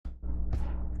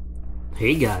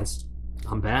Hey guys,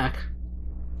 I'm back.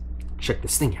 Check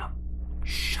this thing out.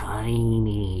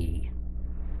 Shiny.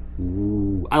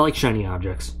 Ooh, I like shiny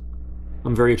objects.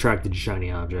 I'm very attracted to shiny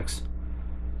objects.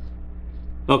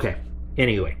 Okay,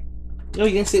 anyway. Oh,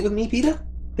 you gonna sit with me, Peter?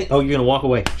 Oh, you're gonna walk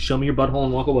away. Show me your butthole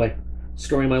and walk away.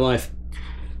 Story of my life.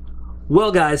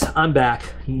 Well, guys, I'm back.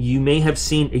 You may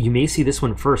see this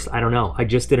one first. I don't know. I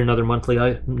just did another monthly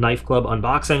Knife Club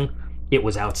unboxing. It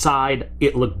was outside.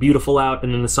 It looked beautiful out,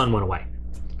 and then the sun went away.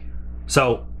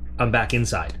 So I'm back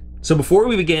inside. So before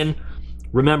we begin,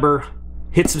 remember,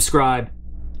 hit subscribe,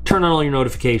 turn on all your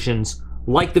notifications,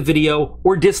 like the video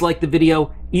or dislike the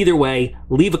video. Either way,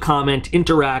 leave a comment,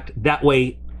 interact. That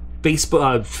way,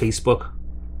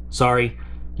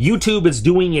 YouTube is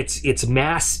doing its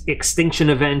mass extinction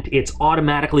event. It's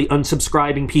automatically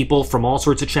unsubscribing people from all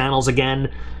sorts of channels again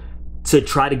to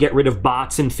try to get rid of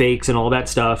bots and fakes and all that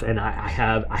stuff. And I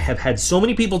have had so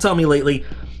many people tell me lately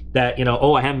that, you know,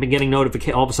 oh, I haven't been getting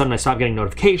notifications. All of a sudden I stopped getting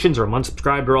notifications, or I'm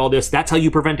unsubscribed, or all this. That's how you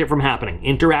prevent it from happening.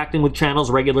 Interacting with channels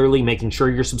regularly, making sure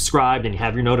you're subscribed and you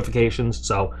have your notifications.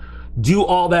 So do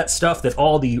all that stuff that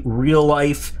all the real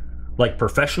life, like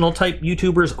professional type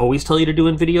YouTubers always tell you to do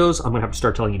in videos. I'm gonna have to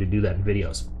start telling you to do that in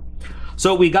videos.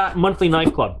 So we got monthly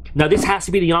Knife Club. Now this has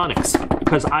to be the Onyx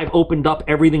because I've opened up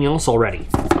everything else already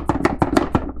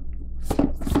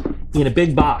in a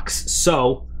big box.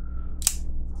 So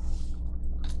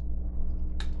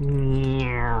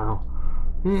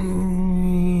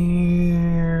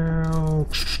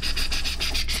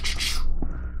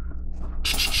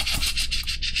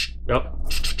yep.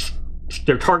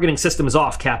 Their targeting system is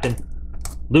off, Captain.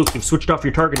 Luke, you've switched off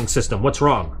your targeting system. What's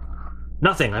wrong?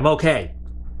 Nothing, I'm okay.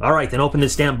 All right, then open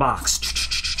this damn box.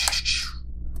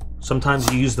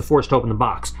 Sometimes you use the force to open the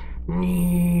box.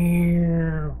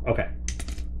 Okay.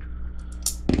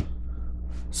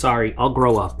 Sorry, I'll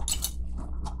grow up.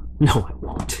 No, I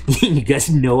won't. You guys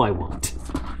know I won't.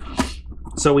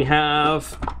 So we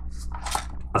have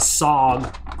a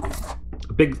SOG.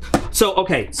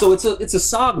 Okay, so it's a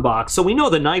SOG box. So we know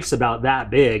the knife's about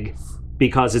that big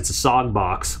because it's a SOG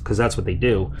box, because that's what they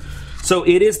do. So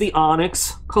it is the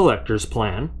Onyx Collector's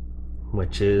Plan,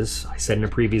 which is, I said in a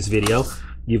previous video,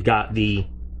 you've got the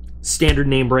standard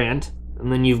name brand,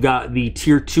 and then you've got the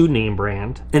tier 2 name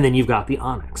brand, and then you've got the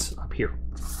Onyx up here.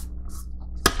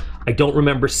 I don't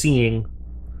remember seeing,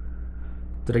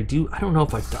 did I do, I don't know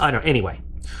if I don't, anyway.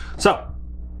 So,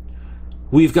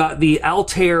 we've got the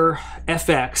Altair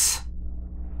FX.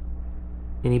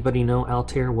 Anybody know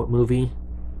Altair? What movie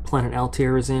Planet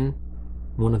Altair is in?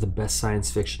 One of the best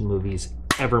science fiction movies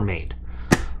ever made.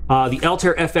 The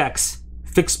Altair FX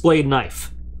fixed blade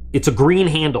knife. It's a green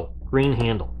handle. Green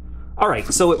handle. All right,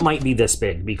 so it might be this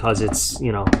big because it's,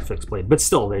 you know, fixed blade, but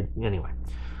still, anyway.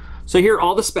 So here are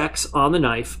all the specs on the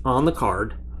knife, on the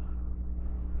card.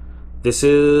 This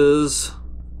is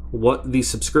what the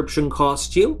subscription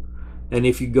costs you. And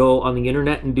if you go on the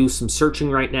internet and do some searching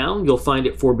right now, you'll find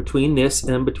it for between this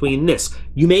and between this.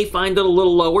 You may find it a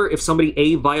little lower if somebody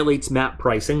A, violates map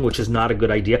pricing, which is not a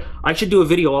good idea. I should do a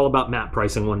video all about map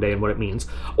pricing one day and what it means.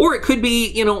 Or it could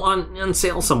be, you know, on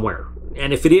sale somewhere.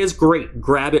 And if it is, great,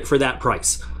 grab it for that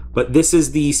price. But this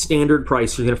is the standard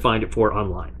price you're going to find it for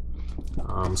online.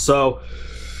 So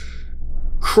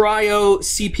cryo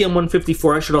CPM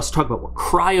 154. I should also talk about what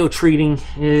cryo treating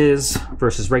is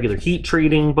versus regular heat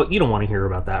treating, but you don't want to hear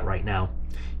about that right now.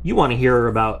 You want to hear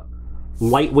about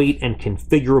lightweight and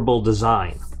configurable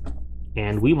design.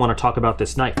 And we want to talk about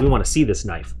this knife. We want to see this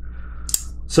knife.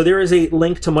 So there is a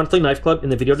link to Monthly Knife Club in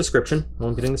the video description. While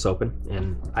I'm getting this open.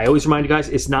 And I always remind you guys,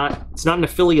 it's not an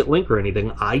affiliate link or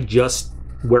anything. I just,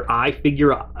 where I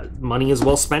figure money is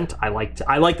well spent, I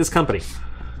like this company.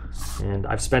 And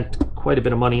I've spent quite a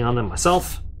bit of money on them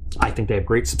myself. I think they have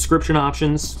great subscription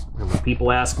options. And when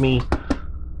people ask me,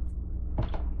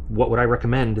 what would I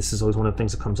recommend? This is always one of the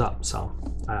things that comes up. So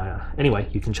anyway,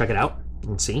 you can check it out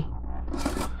and see.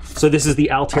 So this is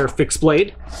the Altair fixed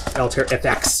blade, Altair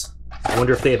FX. I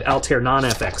wonder if they have Altair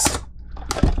non-FX.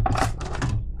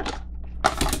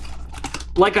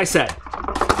 Like I said,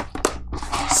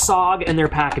 SOG and their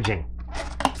packaging.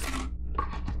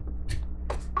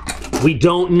 We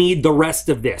don't need the rest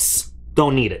of this.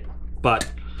 Don't need it. But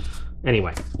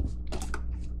anyway.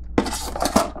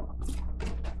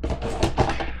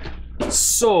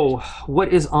 So, what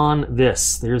is on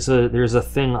this? There's a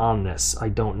thing on this. I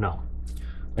don't know.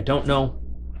 I don't know,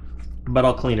 but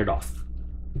I'll clean it off.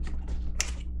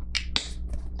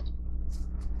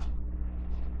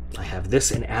 I have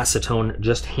this in acetone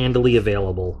just handily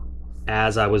available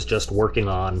as I was just working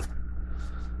on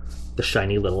the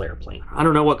shiny little airplane. I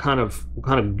don't know what kind of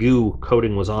goo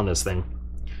coating was on this thing.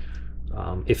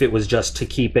 If it was just to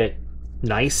keep it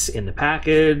nice in the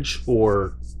package,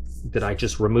 or did I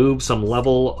just remove some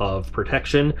level of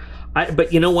protection?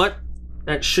 But you know what?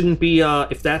 That shouldn't be,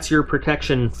 if that's your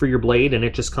protection for your blade and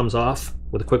it just comes off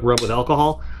with a quick rub with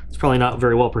alcohol, it's probably not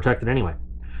very well protected anyway.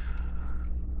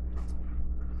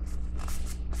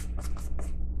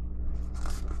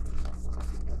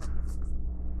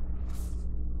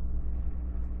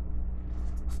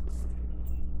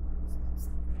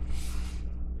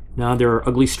 Now there are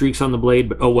ugly streaks on the blade,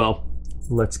 but oh well.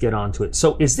 Let's get on to it.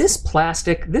 So is this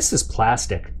plastic? This is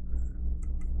plastic.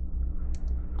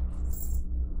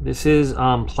 This is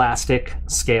plastic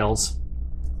scales.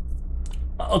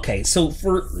 Okay, so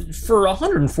for a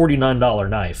 $149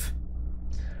 knife,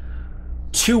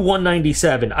 to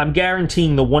 $197, I'm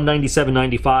guaranteeing the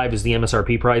 $197.95 is the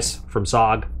MSRP price from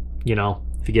SOG. You know,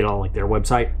 if you get on like their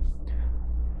website.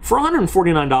 For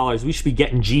 $149, we should be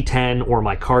getting G10 or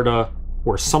micarta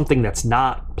or something that's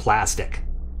not plastic.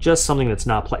 Just something that's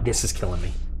not plastic. This is killing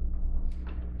me.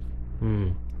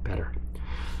 Better.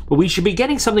 But we should be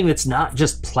getting something that's not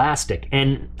just plastic.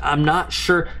 And I'm not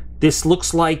sure. This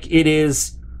looks like it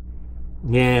is.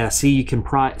 Yeah, see, you can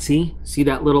pry. See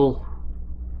that little.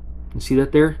 You see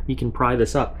that there? You can pry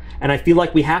this up. And I feel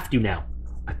like we have to now.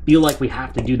 I feel like we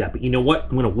have to do that. But you know what?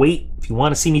 I'm going to wait. If you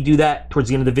want to see me do that towards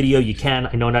the end of the video, you can.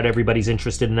 I know not everybody's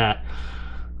interested in that.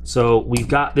 So we've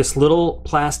got this little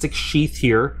plastic sheath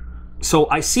here. So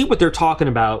I see what they're talking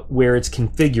about where it's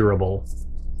configurable.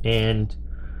 And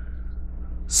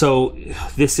so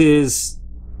this is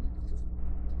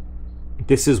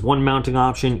one mounting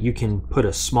option. You can put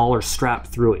a smaller strap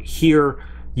through it here.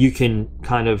 You can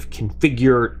kind of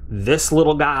configure this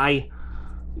little guy,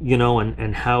 you know,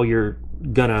 and how you're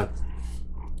gonna.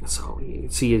 So you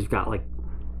see, you've got like,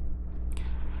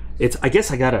 it's. I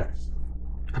guess I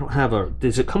don't have a.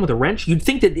 Does it come with a wrench? You'd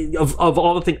think that of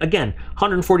all the things, again,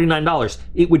 $149,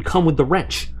 it would come with the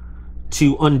wrench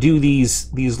to undo these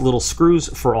little screws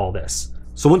for all this.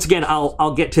 So once again,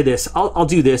 I'll get to this. I'll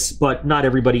do this, but not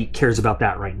everybody cares about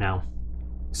that right now.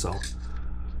 So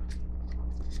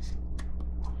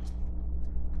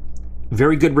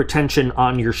very good retention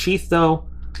on your sheath though,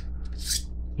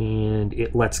 and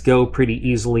it lets go pretty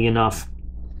easily enough.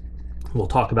 We'll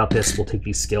talk about this. We'll take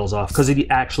these scales off because it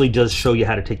actually does show you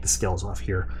how to take the scales off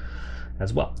here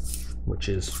as well, which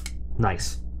is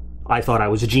nice. I thought I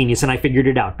was a genius and I figured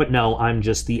it out, but no, I'm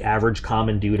just the average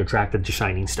common dude attracted to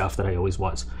shining stuff that I always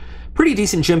was. Pretty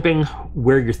decent jimping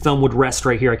where your thumb would rest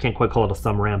right here. I can't quite call it a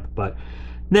thumb ramp, but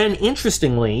then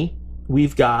interestingly,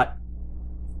 we've got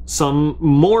some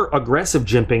more aggressive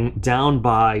jimping down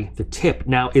by the tip.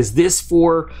 Now, is this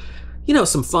for, you know,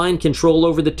 some fine control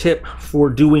over the tip for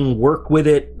doing work with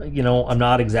it? You know, I'm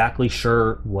not exactly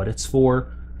sure what it's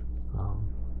for.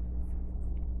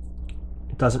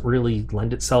 It doesn't really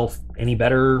lend itself any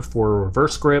better for a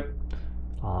reverse grip.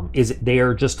 Is it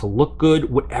there just to look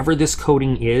good? Whatever this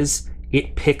coating is,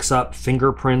 it picks up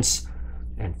fingerprints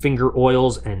and finger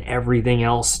oils and everything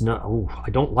else. No, I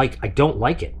don't like it. I don't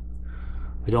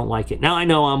like it. Now I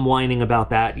know I'm whining about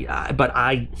that, but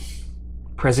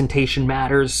presentation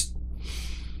matters.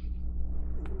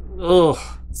 Ugh.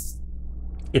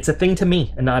 It's a thing to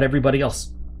me and not everybody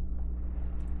else.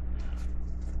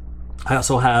 I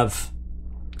also have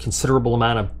considerable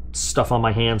amount of stuff on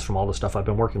my hands from all the stuff I've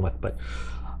been working with, but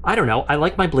I don't know. I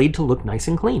like my blade to look nice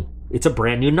and clean. It's a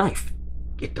brand new knife.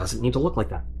 It doesn't need to look like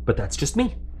that, but that's just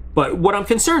me. But what I'm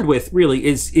concerned with really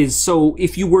is so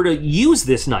if you were to use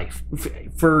this knife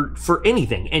for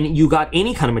anything and you got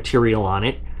any kind of material on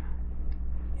it,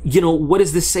 you know, what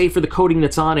does this say for the coating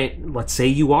that's on it? Let's say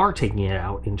you are taking it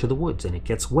out into the woods and it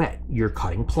gets wet. You're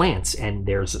cutting plants and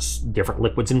there's different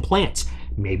liquids in plants.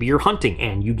 Maybe you're hunting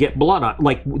and you get blood on.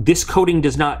 Like, this coating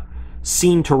does not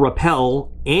seem to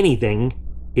repel anything.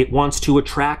 It wants to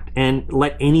attract and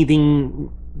let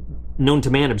anything known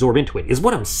to man absorb into it, is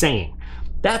what I'm saying.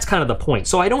 That's kind of the point.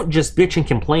 So I don't just bitch and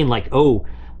complain like, oh,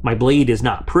 my blade is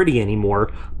not pretty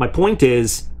anymore. My point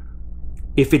is,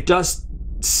 if it does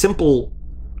simple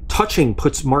touching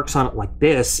puts marks on it like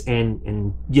this,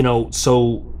 and you know,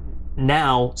 so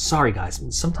now, sorry guys,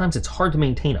 sometimes it's hard to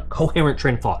maintain a coherent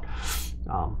train of thought.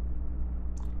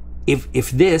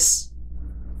 If this,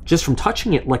 just from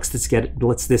touching it, lets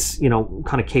this, you know,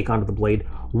 kind of cake onto the blade,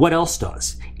 what else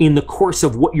does in the course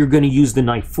of what you're going to use the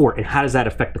knife for, and how does that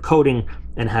affect the coating,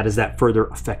 and how does that further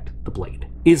affect the blade?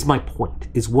 Is my point.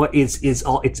 Is what is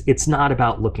all. It's not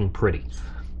about looking pretty.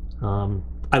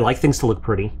 I like things to look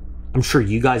pretty. I'm sure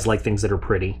you guys like things that are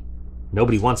pretty.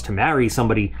 Nobody wants to marry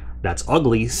somebody that's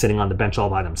ugly sitting on the bench all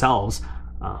by themselves.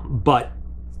 But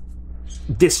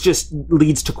this just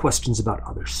leads to questions about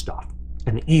other stuff.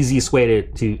 And the easiest way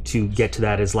to get to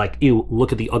that is like, ew,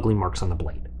 look at the ugly marks on the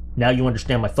blade. Now you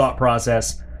understand my thought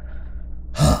process.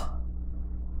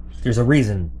 There's a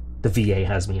reason the VA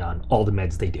has me on all the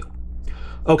meds they do.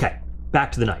 Okay,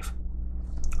 back to the knife.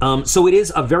 So it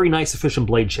is a very nice, efficient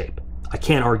blade shape. I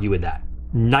can't argue with that.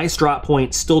 Nice drop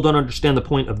point. Still don't understand the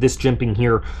point of this jimping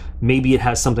here. Maybe it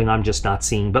has something I'm just not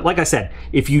seeing. But like I said,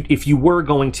 if you were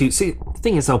going to... See, the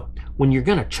thing is, though, when you're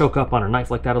going to choke up on a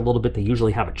knife like that a little bit, they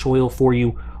usually have a choil for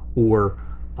you, or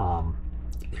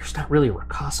there's not really a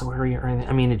ricasso area or anything.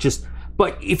 I mean, it just...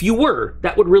 But if you were,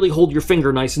 that would really hold your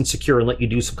finger nice and secure and let you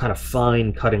do some kind of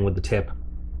fine cutting with the tip.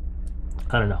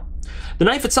 I don't know. The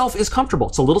knife itself is comfortable.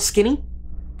 It's a little skinny,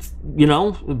 you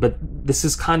know, but this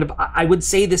is kind of, I would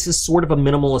say this is sort of a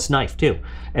minimalist knife too,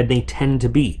 and they tend to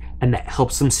be, and that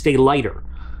helps them stay lighter.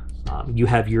 You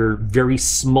have your very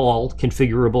small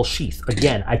configurable sheath.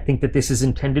 Again, I think that this is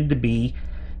intended to be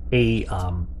a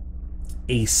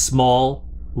small,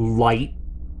 light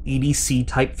EDC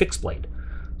type fixed blade.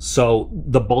 So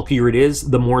the bulkier it is,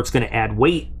 the more it's going to add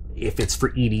weight. If it's for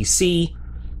EDC,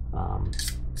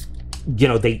 you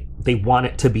know, they want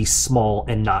it to be small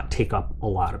and not take up a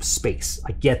lot of space.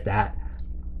 I get that.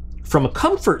 From a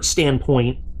comfort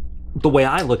standpoint, the way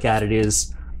I look at it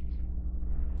is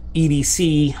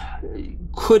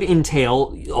EDC could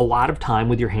entail a lot of time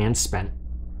with your hands spent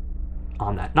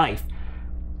on that knife.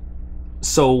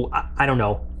 So I don't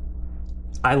know.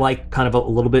 I like kind of a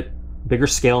little bit bigger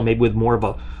scale, maybe with more of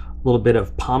a little bit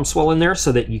of palm swell in there,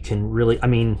 so that you can really, I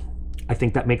mean, I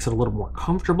think that makes it a little more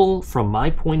comfortable from my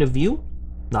point of view.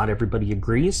 Not everybody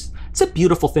agrees. It's a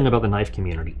beautiful thing about the knife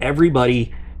community.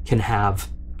 Everybody can have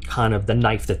kind of the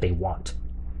knife that they want.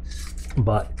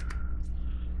 But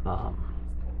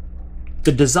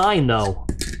the design, though,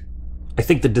 I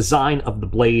think the design of the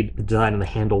blade, the design of the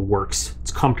handle works.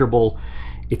 It's comfortable,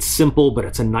 it's simple, but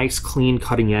it's a nice, clean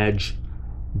cutting edge.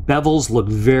 Bevels look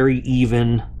very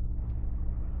even.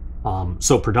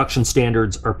 So production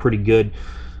standards are pretty good.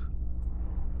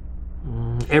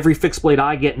 Every fixed blade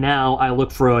I get now, I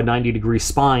look for a 90-degree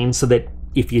spine so that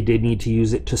if you did need to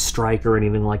use it to strike or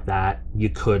anything like that, you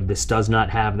could. This does not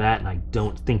have that, and I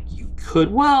don't think you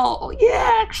could. Well,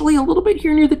 yeah, actually a little bit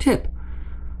here near the tip.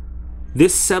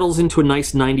 This settles into a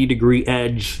nice 90-degree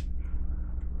edge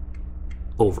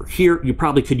over here. You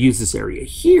probably could use this area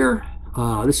here.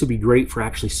 This would be great for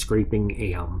actually scraping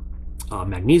a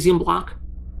magnesium block.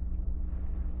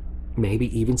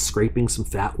 Maybe even scraping some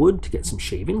fat wood to get some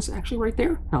shavings actually right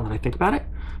there, now that I think about it.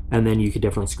 And then you could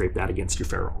definitely scrape that against your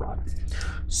ferro rod.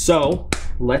 So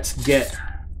let's get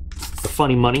the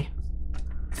funny money.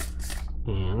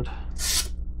 And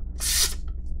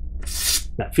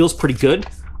that feels pretty good.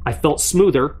 I felt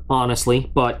smoother,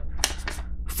 honestly, but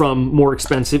from more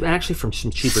expensive, actually from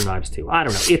some cheaper knives too. I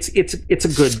don't know. It's a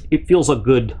good, it feels a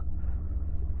good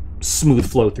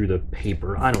smooth flow through the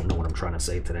paper. I don't know what I'm trying to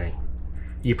say today.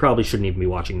 You probably shouldn't even be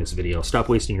watching this video. Stop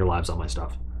wasting your lives on my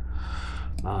stuff.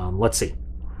 Let's see.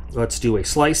 Let's do a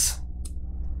slice.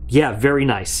 Yeah, very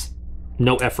nice.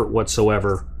 No effort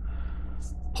whatsoever.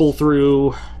 Pull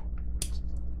through.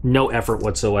 No effort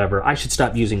whatsoever. I should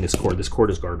stop using this cord. This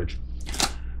cord is garbage.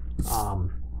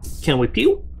 Can we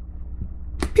pew?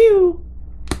 Pew!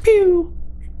 Pew!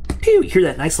 Pew! You hear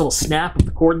that nice little snap of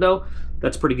the cord, though?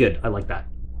 That's pretty good. I like that.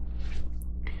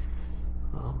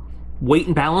 Weight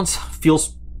and balance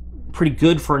feels pretty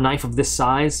good for a knife of this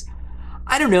size.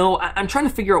 I don't know. I'm trying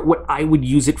to figure out what I would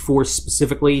use it for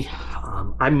specifically.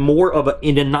 I'm more of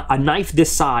a knife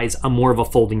this size, I'm more of a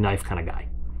folding knife kind of guy.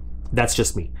 That's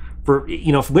just me. For,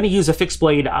 you know, if I'm going to use a fixed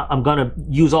blade, I'm going to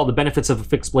use all the benefits of a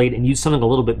fixed blade and use something a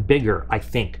little bit bigger, I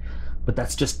think. But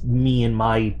that's just me and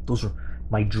those are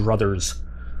my druthers.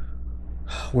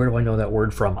 Where do I know that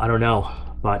word from? I don't know.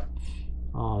 But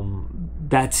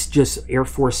that's just Air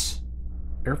Force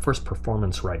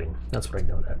performance writing. That's what I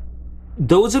know that.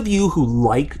 Those of you who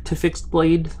like to fixed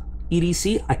blade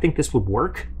EDC, I think this would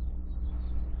work.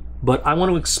 But I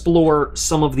want to explore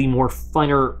some of the more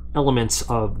finer elements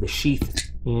of the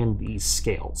sheath and these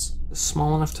scales. Is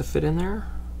small enough to fit in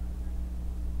there?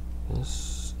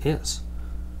 This is.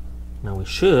 Now we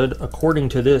should, according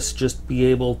to this, just be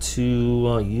able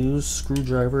to use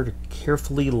screwdriver to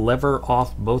carefully lever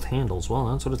off both handles.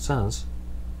 Well, that's what it says.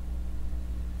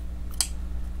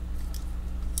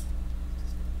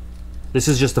 This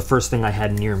is just the first thing I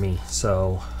had near me,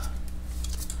 so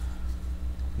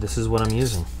this is what I'm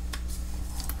using.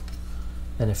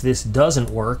 And if this doesn't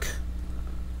work,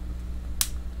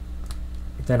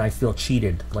 then I feel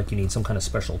cheated, like you need some kind of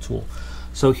special tool.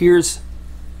 So here's,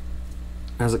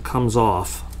 as it comes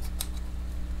off,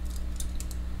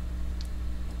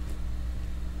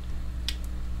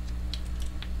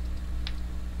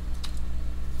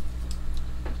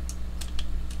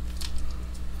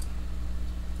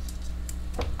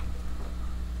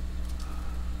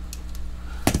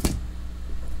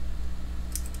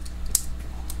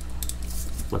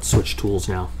 let's switch tools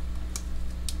now.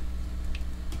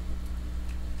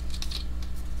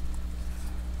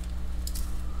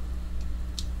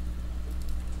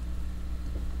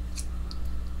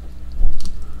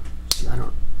 See, I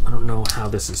don't know how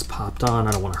this is popped on.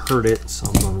 I don't want to hurt it, so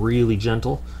I'm going really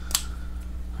gentle.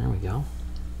 There we go.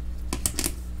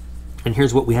 And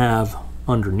here's what we have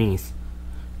underneath.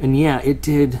 And yeah, it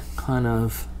did kind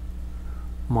of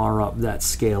mar up that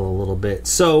scale a little bit.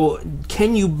 So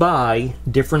can you buy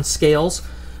different scales?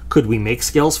 Could we make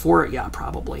scales for it? Yeah,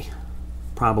 probably,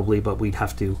 but we'd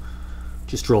have to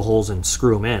just drill holes and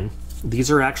screw them in. These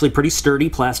are actually pretty sturdy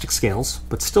plastic scales,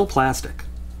 but still plastic.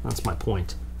 That's my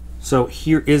point. So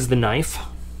here is the knife,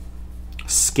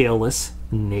 scaleless,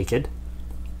 naked.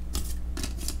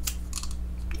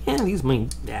 And these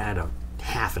might add a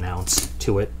 ½ an ounce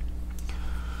to it.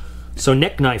 So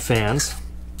neck knife fans,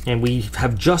 and we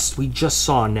just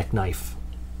saw a neck knife,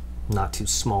 not too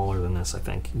smaller than this. I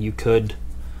think you could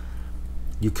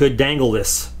dangle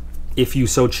this if you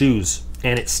so choose,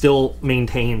 and it still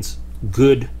maintains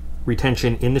good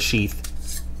retention in the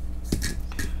sheath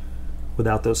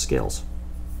without those scales.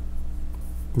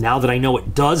 Now that I know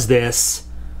it does this,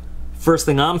 first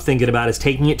thing I'm thinking about is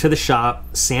taking it to the shop,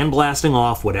 sandblasting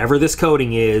off whatever this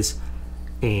coating is,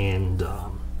 and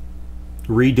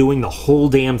redoing the whole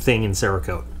damn thing in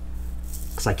Cerakote,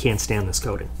 because I can't stand this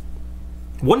coating.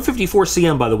 154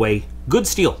 CM, by the way, good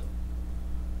steel.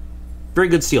 Very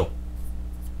good steel.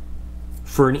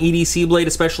 For an EDC blade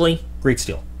especially, great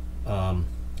steel.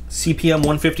 CPM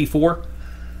 154,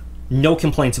 no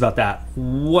complaints about that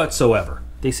whatsoever.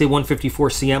 They say 154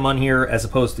 CM on here as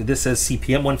opposed to this says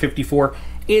CPM 154.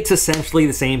 It's essentially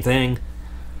the same thing.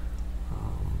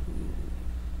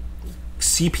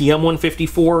 CPM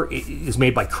 154 is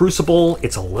made by Crucible.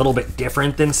 It's a little bit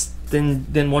different than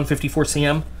 154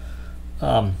 CM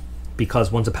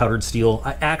because one's a powdered steel.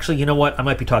 Actually, you know what? I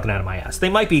might be talking out of my ass. They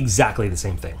might be exactly the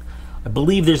same thing. I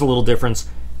believe there's a little difference.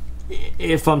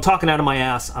 If I'm talking out of my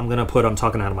ass, I'm gonna put I'm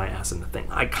talking out of my ass in the thing.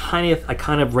 I kind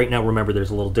of right now remember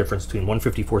there's a little difference between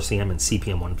 154 CM and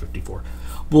CPM 154.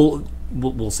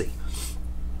 We'll see.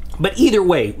 But either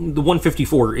way, the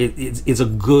 154 is a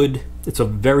good, it's a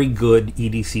very good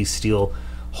EDC steel.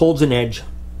 Holds an edge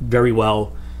very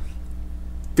well.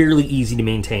 Fairly easy to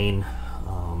maintain.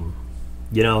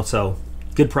 You know, so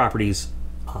good properties.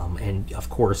 And of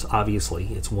course, obviously,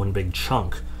 it's one big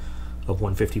chunk of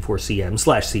 154 CM /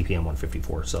 CPM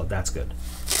 154, so that's good.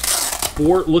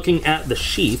 For looking at the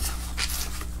sheath,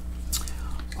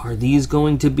 are these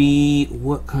going to be,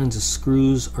 what kinds of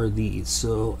screws are these?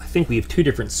 So I think we have two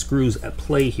different screws at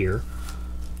play here.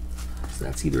 So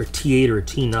that's either a T8 or a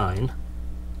T9.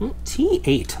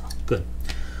 T8, good.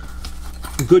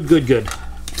 Good.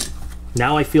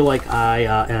 Now I feel like I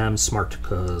am smart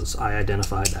because I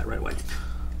identified that right away.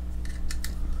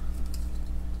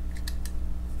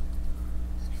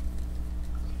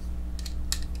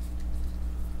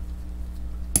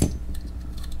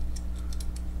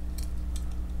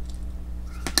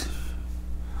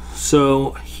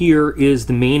 So here is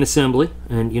the main assembly,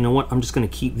 and you know what? I'm just going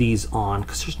to keep these on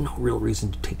because there's no real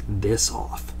reason to take this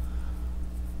off.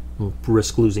 We'll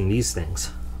risk losing these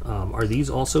things. Are these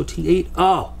also T8?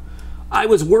 Oh, I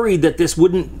was worried that this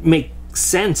wouldn't make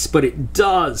sense, but it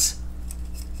does.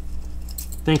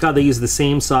 Thank God they use the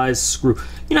same size screw.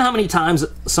 You know how many times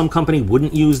some company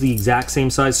wouldn't use the exact same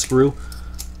size screw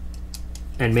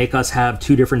and make us have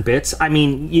two different bits? I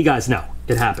mean, you guys know,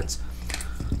 it happens.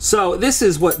 So this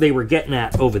is what they were getting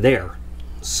at over there.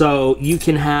 So you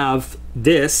can have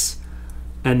this,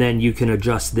 and then you can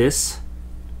adjust this.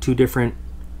 Two different,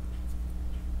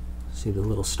 see the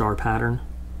little star pattern?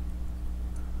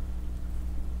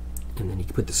 And then you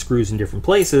can put the screws in different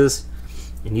places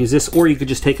and use this, or you could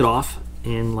just take it off.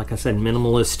 And like I said,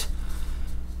 minimalist.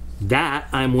 That,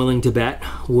 I'm willing to bet,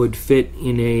 would fit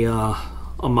in a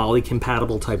Molle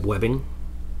compatible type webbing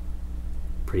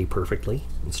pretty perfectly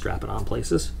and strap it on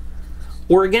places.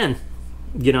 Or again,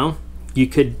 you know, you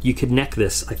could neck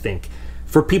this, I think.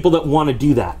 For people that want to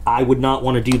do that, I would not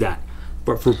want to do that.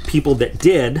 But for people that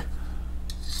did,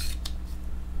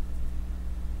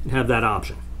 have that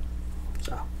option.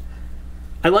 So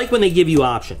I like when they give you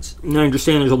options. And I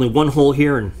understand there's only one hole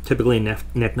here, and typically a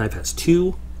neck knife has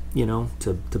two, you know,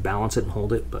 to balance it and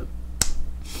hold it, but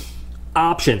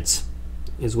options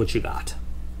is what you got.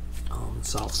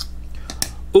 So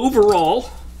overall,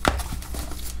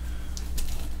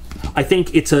 I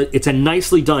think it's a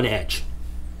nicely done edge.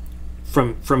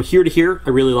 From here to here, I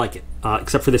really like it,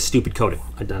 except for this stupid coating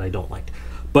that I don't like.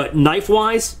 But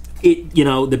knife-wise, it, you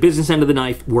know, the business end of the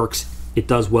knife works. It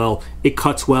does well. It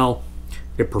cuts well.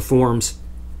 It performs.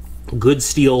 Good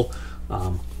steel.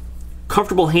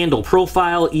 Comfortable handle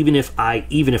profile, even if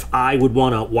I would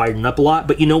want to widen up a lot.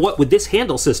 But you know what? With this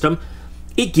handle system,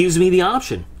 it gives me the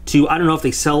option to, I don't know if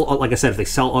they sell, like I said, if they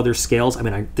sell other scales. I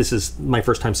mean, this is my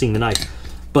first time seeing the knife.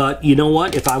 But you know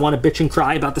what? If I want to bitch and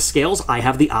cry about the scales, I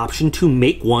have the option to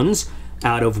make ones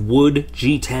out of wood,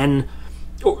 G10,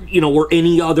 or, you know, or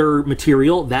any other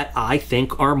material that I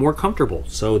think are more comfortable.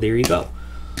 So there you go.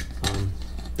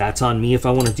 That's on me if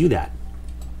I want to do that.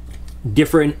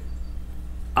 Different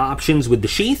options with the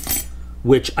sheath,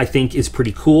 which I think is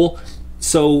pretty cool.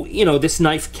 So, you know, this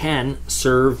knife can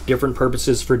serve different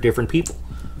purposes for different people,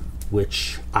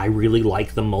 which I really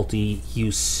like the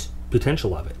multi-use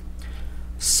potential of it.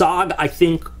 SOG, I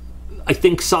think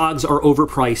SOGs are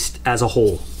overpriced as a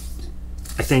whole.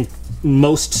 I think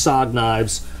most SOG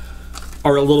knives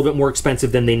are a little bit more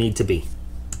expensive than they need to be.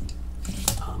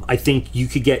 I think you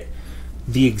could get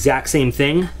the exact same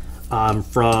thing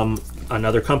from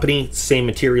another company, same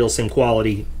material, same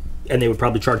quality, and they would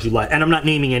probably charge you less. And I'm not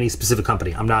naming any specific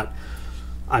company.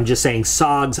 I'm just saying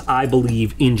SOGs, I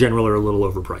believe, in general, are a little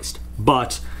overpriced.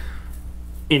 But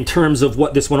in terms of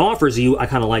what this one offers you, I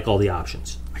kind of like all the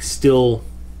options. I still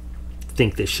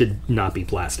think this should not be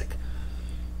plastic.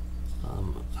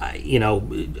 You know,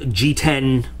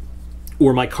 G10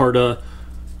 or micarta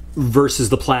versus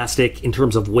the plastic in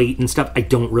terms of weight and stuff, I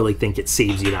don't really think it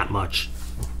saves you that much.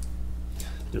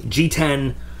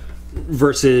 G10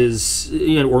 versus,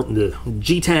 you know, or the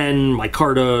G10,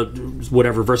 micarta,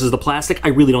 whatever, versus the plastic, I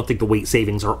really don't think the weight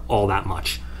savings are all that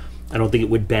much. I don't think it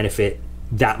would benefit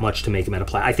that much to make them out of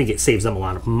plastic. I think it saves them a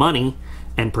lot of money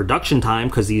and production time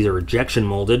because these are injection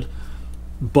molded.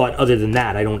 But other than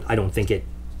that, I don't think it,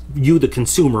 you the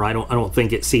consumer, I don't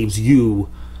think it saves you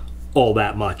all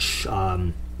that much,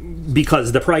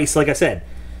 because the price, like I said,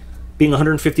 being a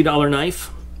 $150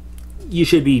 knife, you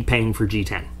should be paying for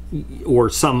G10 or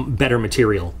some better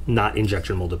material, not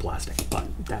injection molded plastic. But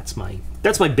that's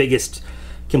my biggest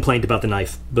complaint about the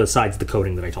knife, besides the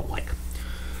coating that I don't like.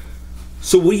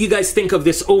 So what do you guys think of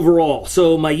this overall?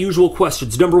 So my usual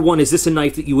questions. Number one, is this a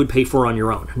knife that you would pay for on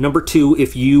your own? Number two,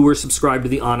 if you were subscribed to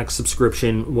the Onyx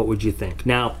subscription, what would you think?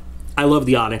 Now, I love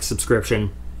the Onyx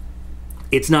subscription.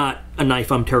 It's not a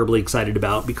knife I'm terribly excited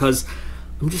about because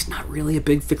I'm just not really a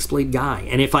big fixed blade guy.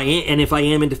 And if I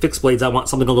am into fixed blades, I want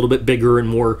something a little bit bigger and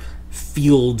more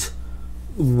field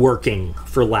working,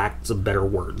 for lack of better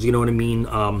words. You know what I mean?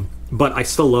 But I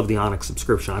still love the Onyx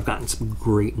subscription. I've gotten some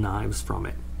great knives from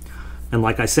it. And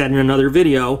like I said in another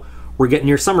video, we're getting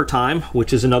near summertime,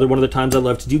 which is another one of the times I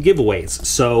love to do giveaways.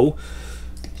 So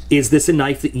is this a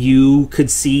knife that you could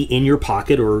see in your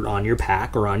pocket or on your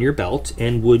pack or on your belt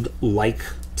and would like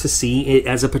to see it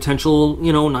as a potential,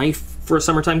 you know, knife for a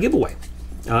summertime giveaway?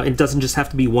 It doesn't just have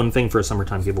to be one thing for a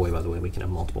summertime giveaway, by the way. We can have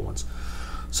multiple ones.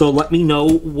 So let me know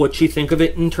what you think of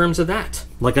it in terms of that.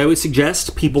 Like I always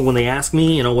suggest, people, when they ask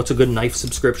me, you know, what's a good knife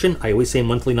subscription, I always say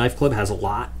Monthly Knife Club has a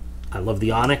lot. I love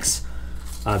the Onyx.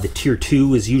 The Tier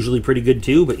 2 is usually pretty good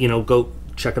too, but, you know, go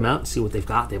check them out and see what they've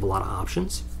got. They have a lot of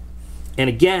options. And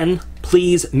again,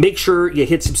 please make sure you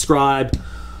hit subscribe,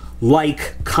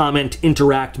 like, comment,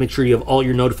 interact, make sure you have all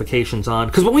your notifications on.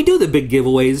 Because when we do the big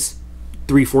giveaways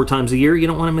 3-4 times a year, you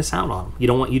don't want to miss out on them. You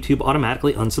don't want YouTube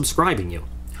automatically unsubscribing you.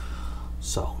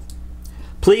 So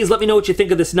please let me know what you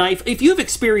think of this knife. If you have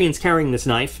experience carrying this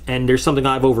knife and there's something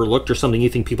I've overlooked or something you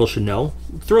think people should know,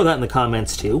 throw that in the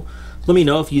comments too. Let me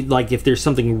know if you like, if there's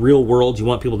something real world you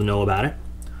want people to know about it.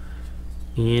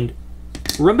 And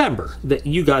remember that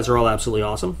you guys are all absolutely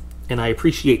awesome, and I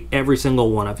appreciate every single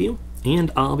one of you,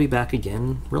 and I'll be back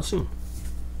again real soon.